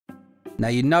Now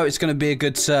you know it's going to be a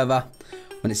good server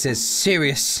when it says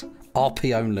serious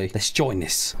RP only. Let's join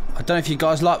this. I don't know if you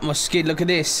guys like my skin. Look at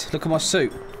this. Look at my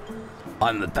suit.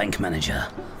 I'm the bank manager.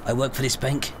 I work for this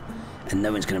bank and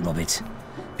no one's going to rob it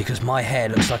because my hair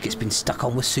looks like it's been stuck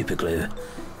on with super glue.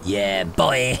 Yeah,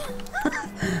 boy.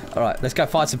 Alright, let's go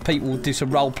find some people, do some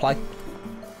role play.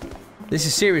 This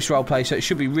is serious role play, so it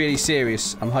should be really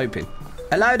serious, I'm hoping.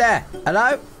 Hello there.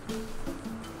 Hello?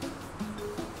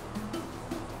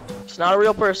 It's not a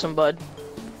real person, bud.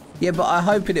 Yeah, but I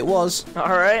hoping it was.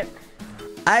 Alright.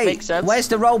 Hey, makes sense. Where's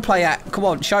the role play at? Come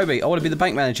on, show me. I want to be the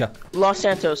bank manager. Los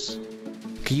Santos.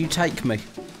 Can you take me?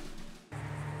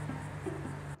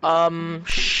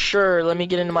 Sure. Let me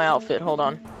get into my outfit. Hold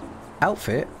on.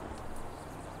 Outfit?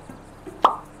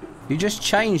 You just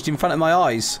changed in front of my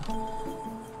eyes.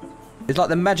 It's like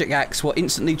the magic axe what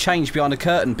instantly changed behind a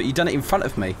curtain, but you done it in front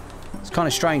of me. It's kind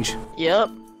of strange. Yep.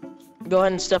 Go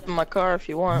ahead and step in my car if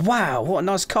you want. Wow, what a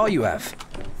nice car you have.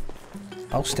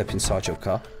 I'll step inside your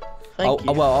car. Thank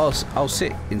you. Well, I'll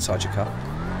sit inside your car.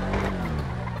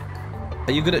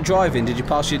 Are you good at driving? Did you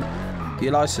pass your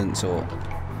license or?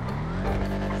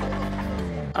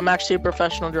 I'm actually a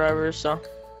professional driver, so.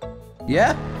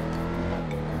 Yeah?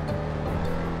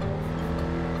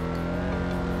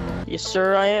 Yes,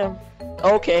 sir, I am.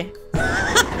 Okay.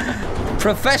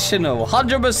 Professional,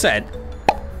 100%.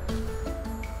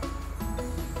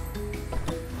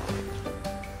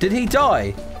 Did he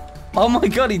die? Oh my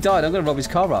god, he died. I'm gonna rob his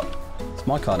car up. It's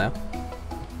my car now.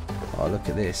 Oh, look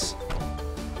at this.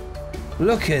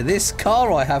 Look at this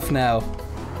car I have now.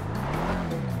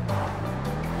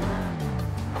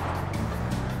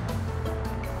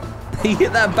 He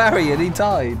hit that barrier and he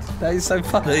died. That is so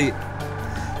funny.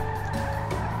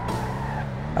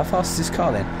 How fast is this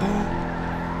car then?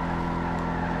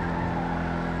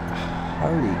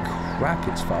 Holy crap,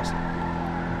 it's fast.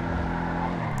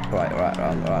 Right,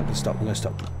 I'm gonna stop, I'm gonna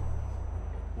stop.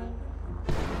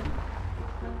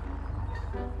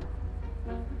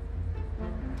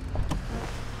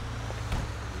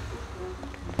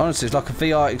 Honestly, it's like a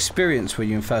VR experience when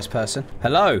you're in first person.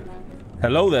 Hello!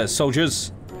 Hello there,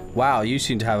 soldiers! Wow, you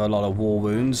seem to have a lot of war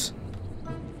wounds.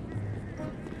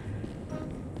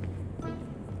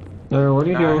 What are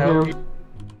you doing here?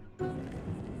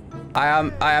 I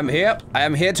am here. I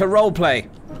am here to roleplay.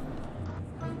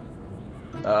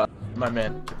 My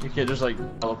man, you can't just like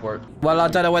teleport. Well, I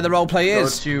don't know where the roleplay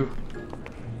is.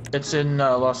 It's in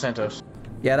Los Santos.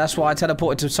 Yeah, that's why I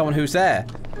teleported to someone who's there.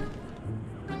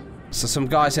 So some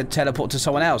guy said teleport to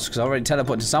someone else because I already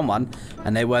teleported to someone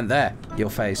and they weren't there. Your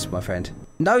face, my friend.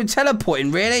 No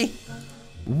teleporting, really?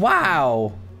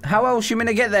 Wow. How else you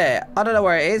gonna get there? I don't know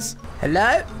where it is.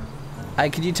 Hello? Hey,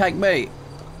 can you take me?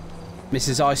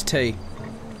 Mrs. Iced Tea.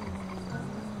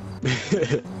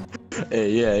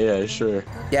 Hey, yeah, sure.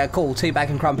 Yeah, cool. Teabag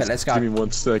and Crumpet, let's go. Give me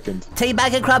 1 second.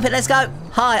 Teabag and Crumpet, let's go.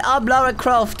 Hi, I'm Laura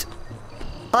Croft.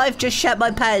 I've just shat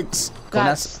my pants.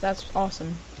 That's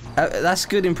awesome. That's a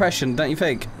good impression, don't you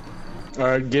think?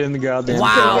 Alright, get in the goddamn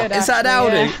Wow, good, is that an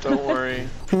Audi? yeah. Don't worry.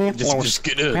 Just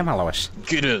get in. Where am I, Lois?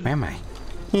 Get in. Where am I?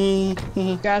 You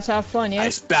guys have fun, yeah? I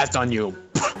spat on you.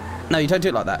 No, you don't do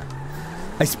it like that.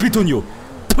 I spit on you.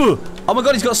 Oh my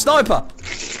god, he's got a sniper.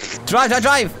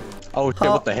 Drive. Oh shit,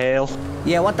 what the hell?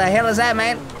 Yeah, what the hell is that,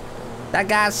 man? That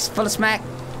guy's full of smack.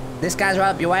 This guy's right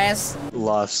up your ass.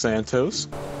 Los Santos.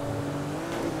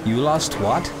 You lost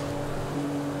what?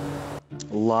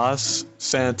 Los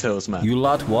Santos, man. You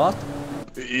lost what?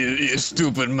 You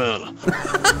stupid man.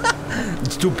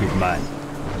 Stupid man.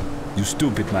 You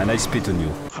stupid man, I spit on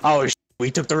you. Oh shit,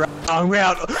 we took the wrong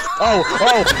route. Oh.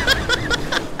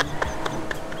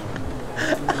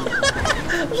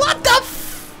 What the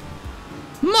f—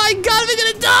 My god, we're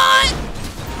gonna die!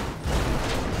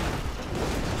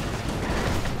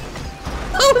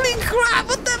 Holy crap,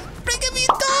 what the frick have you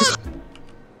done?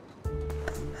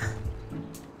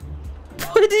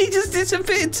 Where did he just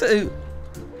disappear to?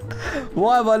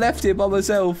 Why have I left here by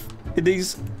myself in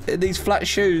these flat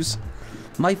shoes?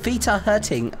 My feet are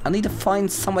hurting. I need to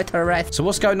find somewhere to rest. So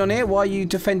what's going on here? Why are you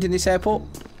defending this airport?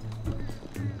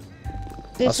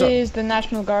 This is the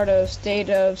National Guard of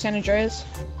State of San Andreas.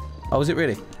 Oh, is it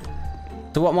really?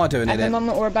 So what am I doing here At the then?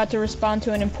 moment, we're about to respond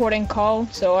to an important call,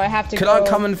 so I have to Could go I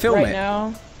come and film right it?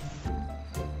 now.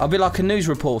 I'll be like a news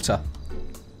reporter.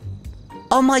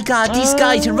 Oh my god, these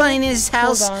guys are running in his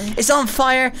house. It's on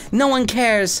fire. No one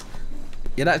cares.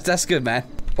 Yeah, that's good, man.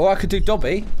 Or I could do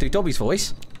Dobby's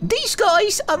voice. These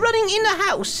guys are running in the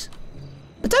house.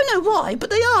 I don't know why, but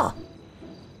they are.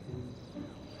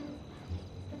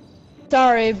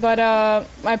 Sorry, but my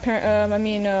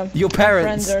your my parents.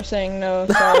 friends are saying no.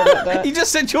 Sorry about that. You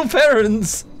just said your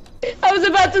parents. I was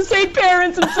about to say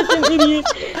parents. I'm such an idiot.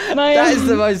 That is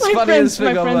the most funniest thing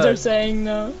I've My friends heard. are saying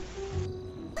no.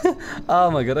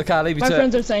 Oh my god, okay, I'll leave you My to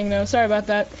friends it. are saying no. Sorry about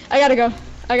that. I gotta go.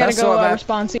 I gotta That's go all right, man.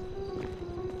 response.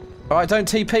 Alright, don't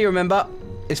TP, remember?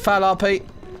 It's foul RP.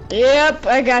 Yep,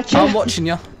 I got you. I'm watching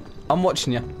you. I'm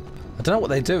watching you. I don't know what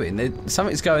they're doing.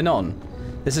 Something's going on.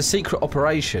 There's a secret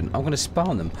operation. I'm going to spy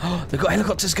on them. They've got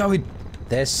helicopters going.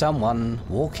 There's someone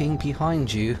walking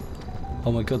behind you.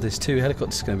 Oh my god, there's 2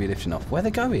 helicopters going to be lifting off. Where are they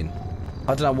going?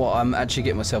 I don't know what I'm actually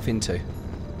getting myself into.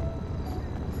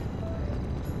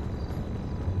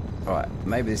 Alright,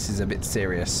 maybe this is a bit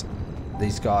serious.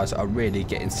 These guys are really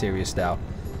getting serious now.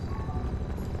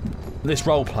 This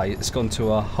roleplay has gone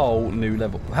to a whole new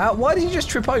level. Why did you just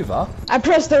trip over? I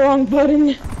pressed the wrong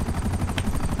button.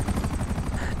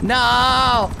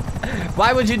 No!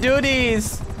 Why would you do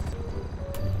this?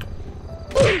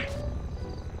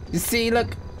 You see,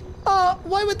 look. Oh,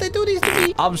 why would they do this to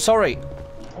me? I'm sorry.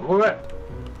 What?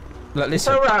 Look, It's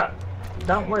listen. alright.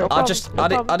 Don't worry.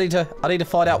 I need to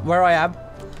find out where I am,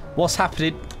 what's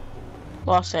happening.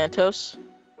 Los Santos.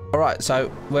 All right,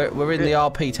 so we're in the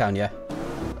RP town, yeah.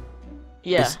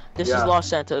 Yeah, this is Los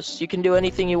Santos. You can do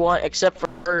anything you want except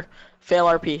for fail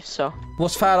RP. So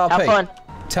What's foul RP? have fun.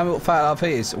 Tell me what foul RP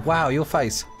is. Wow, your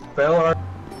face. Fail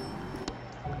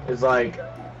is like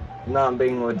not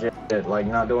being legit, like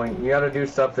not doing. You gotta do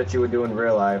stuff that you would do in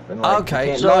real life, and like, Okay,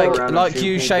 you can't go around and like shoot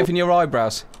you people. shaving your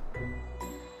eyebrows.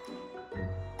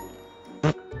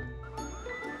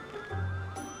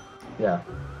 Yeah.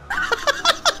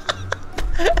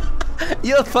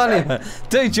 You're funny, man.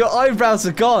 Dude, your eyebrows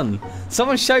are gone.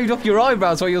 Someone shaved off your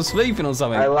eyebrows while you're sleeping or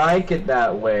something. I like it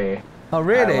that way. Oh,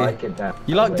 really? I like it that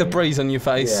You like way. the breeze on your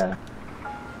face? Yeah.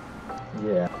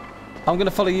 Yeah. I'm going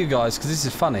to follow you guys because this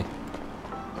is funny.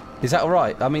 Is that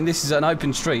alright? I mean, this is an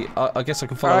open street. I guess I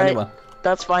can follow anyone.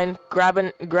 That's fine. Grab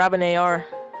an AR.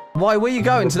 Why? Where are you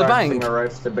going? To the bank? Our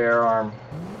rights to bear arm.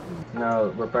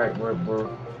 No,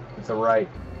 it's a right.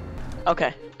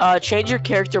 Okay. Change your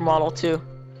character model to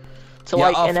Yeah,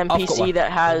 like an I've got one. NPC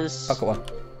that has I've got one.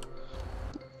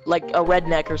 like a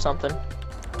redneck or something.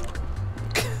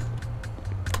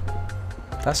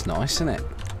 That's nice, isn't it?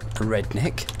 A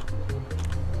redneck.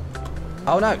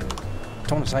 Oh no!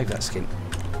 Don't want to save that skin.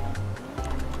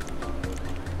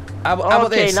 How about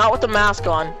Okay, this? not with the mask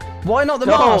on. Why not the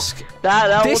No, mask?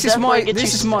 that This will is my- definitely get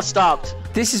this you is my- stopped.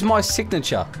 This is my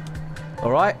signature.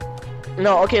 All right.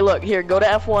 No, okay, look here. Go to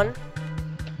F1.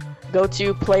 Go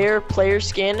to player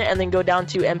skin, and then go down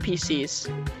to NPCs,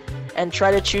 and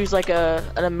try to choose like an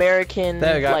American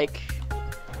There we go. like.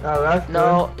 Oh, that's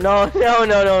No.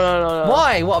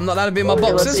 Why? What? I'm not allowed to be in my good.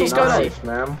 Okay, let's boxes? see, What's going on? Nice,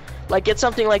 man. Like get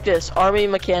something like this. Army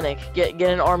mechanic. Get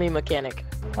an army mechanic.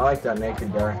 I like that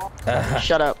naked guy.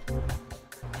 Shut up.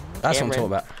 That's what I'm Cameron. talking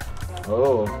about.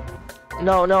 Oh.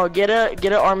 No. Get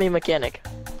an army mechanic.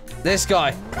 This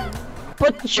guy.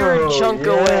 Put your Oh, junk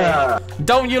yeah. away.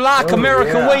 Don't you like Oh,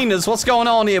 American yeah. wieners? What's going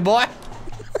on here, boy?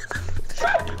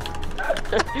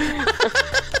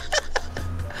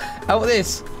 How about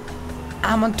this?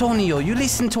 I'm Antonio. You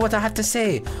listen to what I have to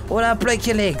say, or I'll break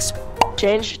your legs.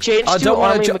 Change I to don't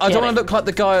want army to. mechanic. I don't want to look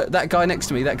like that guy next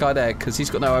to me, that guy there, because he's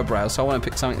got no eyebrows. So I want to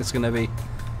pick something that's going to be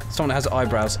someone that has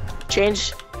eyebrows.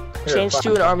 Change Here,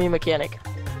 to an army mechanic.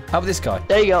 How about this guy?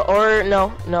 There you go. Or no.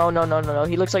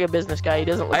 He looks like a business guy. He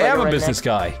doesn't look I like am a redneck. business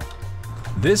guy.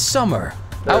 This summer. How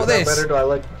Is about that this? better? Do I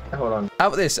look? Hold on. How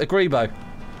about this? A grebo.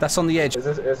 That's on the edge. Is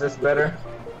this better?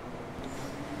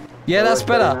 Yeah, Do I that's look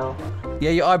better. now?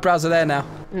 Yeah, your eyebrows are there now.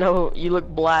 No, you look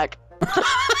black.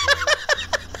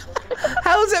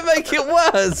 How does it make it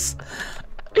worse?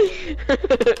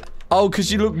 Oh,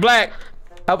 because you look black.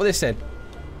 How about this then?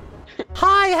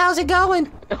 Hi, how's it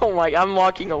going? Oh my! I'm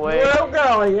walking away. Oh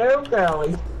golly, oh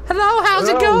golly. Hello, how's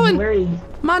it Oh, going? great.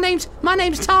 My name's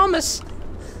Thomas.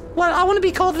 Well, I want to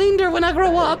be called Linder when I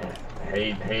grow up.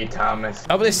 Hey, Thomas.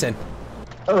 How about this then?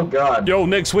 Oh God. Yo,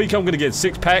 next week I'm gonna get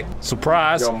 6-pack.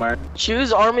 Surprise. Yo, man.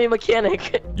 Choose army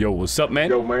mechanic. Yo, what's up, man?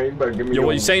 Yo, man. You better give me. Yo, what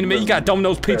your- you saying to me? You got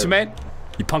Domino's pizza, man?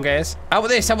 You punk ass. How about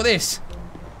this? How about this?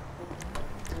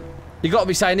 You gotta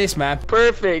be saying this, man.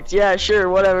 Perfect. Yeah, sure.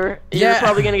 Whatever. Yeah. You're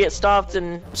probably gonna get stopped,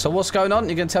 and So what's going on?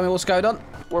 You're gonna tell me what's going on?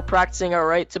 we're practicing our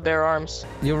right to bear arms.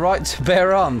 You're right to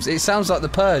bear arms. It sounds like the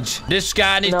Purge. This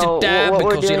guy needs No, to die what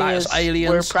we're because he doing likes is aliens.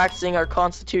 we're practicing our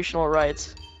constitutional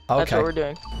rights. That's Okay. what we're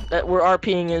doing. That we're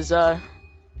RPing is our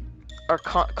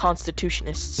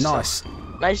constitutionists. Nice.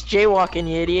 Nice jaywalking,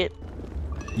 you idiot.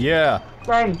 Yeah.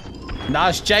 Thanks.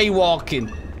 Nice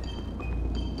jaywalking.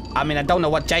 I mean, I don't know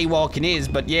what jaywalking is,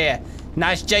 but yeah,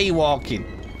 nice jaywalking.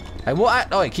 Hey, what?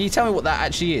 Oh, can you tell me what that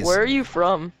actually is? Where are you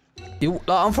from?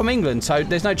 I'm from England, so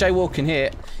there's no jaywalking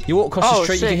here. You walk across the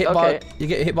street, sick. you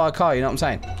get hit by a car. You know what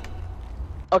I'm saying?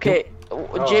 Okay,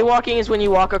 jaywalking is when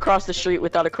you walk across the street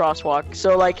without a crosswalk.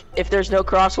 So like, if there's no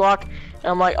crosswalk, and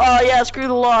I'm like, oh yeah, screw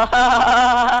the law.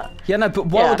 Yeah, no, but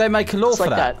why would they make a law for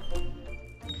that?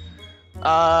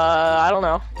 I don't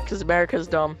know, because America's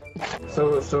dumb.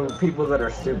 So people that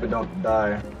are stupid don't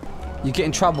die. You get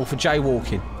in trouble for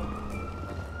jaywalking.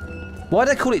 Why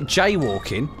do they call it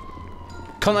jaywalking?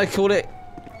 Can't they call it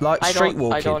like street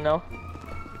walking? I don't know.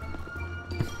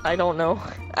 I don't know.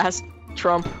 Ask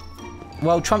Trump.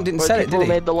 Well, Trump didn't say it, did he? Who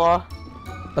made the law?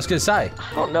 I was gonna say.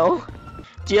 I don't know.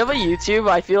 Do you have a YouTube?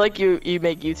 I feel like you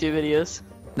make YouTube videos.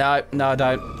 No, I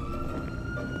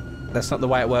don't. That's not the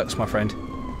way it works, my friend.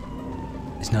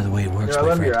 It's not the way it works, I my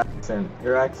love friend. your accent.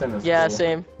 Your accent is Yeah, cool.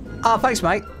 same. Oh, thanks,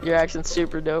 mate. Your accent's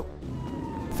super dope.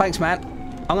 Thanks, man.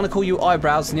 I'm gonna call you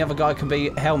Eyebrows, and the other guy can be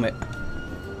Helmet.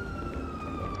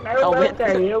 Helmet.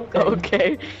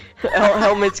 Okay.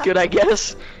 Helmet's good, I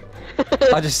guess.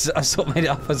 I sort of made it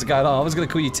up as I go along. I was gonna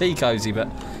call you Tea Cozy, but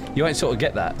you won't sort of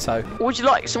get that. So. Would you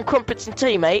like some crumpets and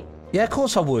tea, mate? Yeah, of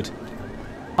course I would.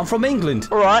 I'm from England.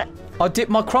 All right. I dip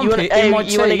my crumpet in my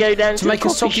tea to make a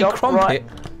soggy crumpet. Right.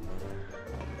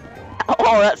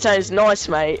 Oh, that sounds nice,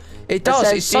 mate. It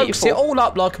does. It soaks it all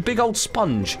up like a big old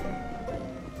sponge.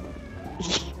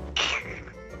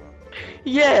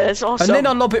 Yeah, that's awesome. And then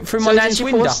I lob it through my nan's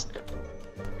window.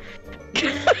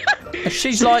 And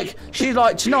she's like,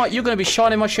 tonight you're going to be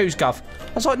shining my shoes, Gov.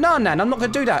 I was like, no, Nan, I'm not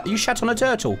going to do that. You shat on a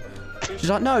turtle. She's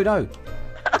like, no.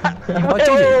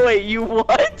 Wait, you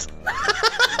what?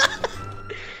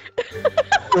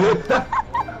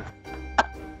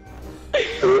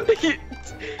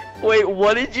 Wait,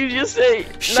 what did you just say?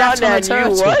 Shat on a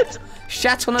turtle. You what?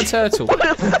 Shat on a turtle. What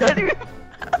does that even...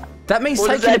 That means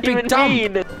what taking a big even dump.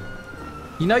 Mean?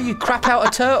 You know, you crap out a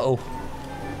turtle.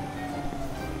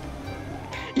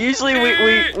 Usually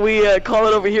we call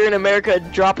it over here in America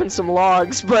dropping some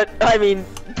logs, but I mean,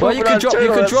 well, you could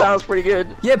drop. Sounds pretty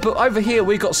good. Yeah, but over here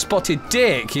we got spotted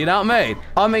Dick. You know what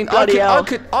I mean?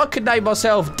 I could name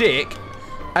myself Dick,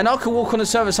 and I could walk on the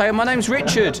server and say, "My name's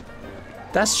Richard."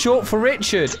 That's short for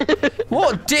Richard.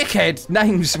 What dickhead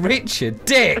names Richard?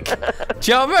 Dick.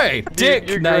 Do you know what I mean?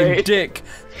 Dick named Dick.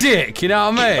 Dick. You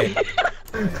know what I mean?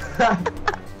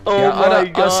 Oh yeah, my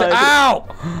god! Ow!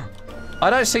 I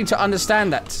don't seem to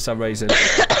understand that for some reason.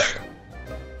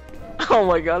 Oh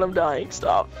my god, I'm dying.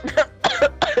 Stop.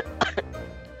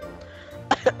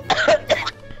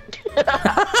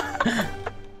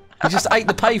 You just ate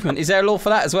the pavement. Is there a law for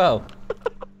that as well?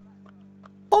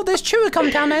 Oh, there's Chewer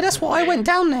coming down there. That's why I went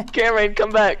down there. Cameron, come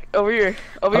back. Over here.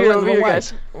 Over here,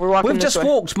 guys. We're walking We've this just way.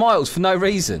 walked miles for no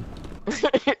reason.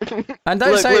 And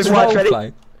don't say it's watch,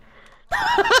 roleplay.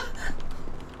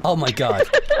 Oh my god.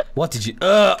 What did you...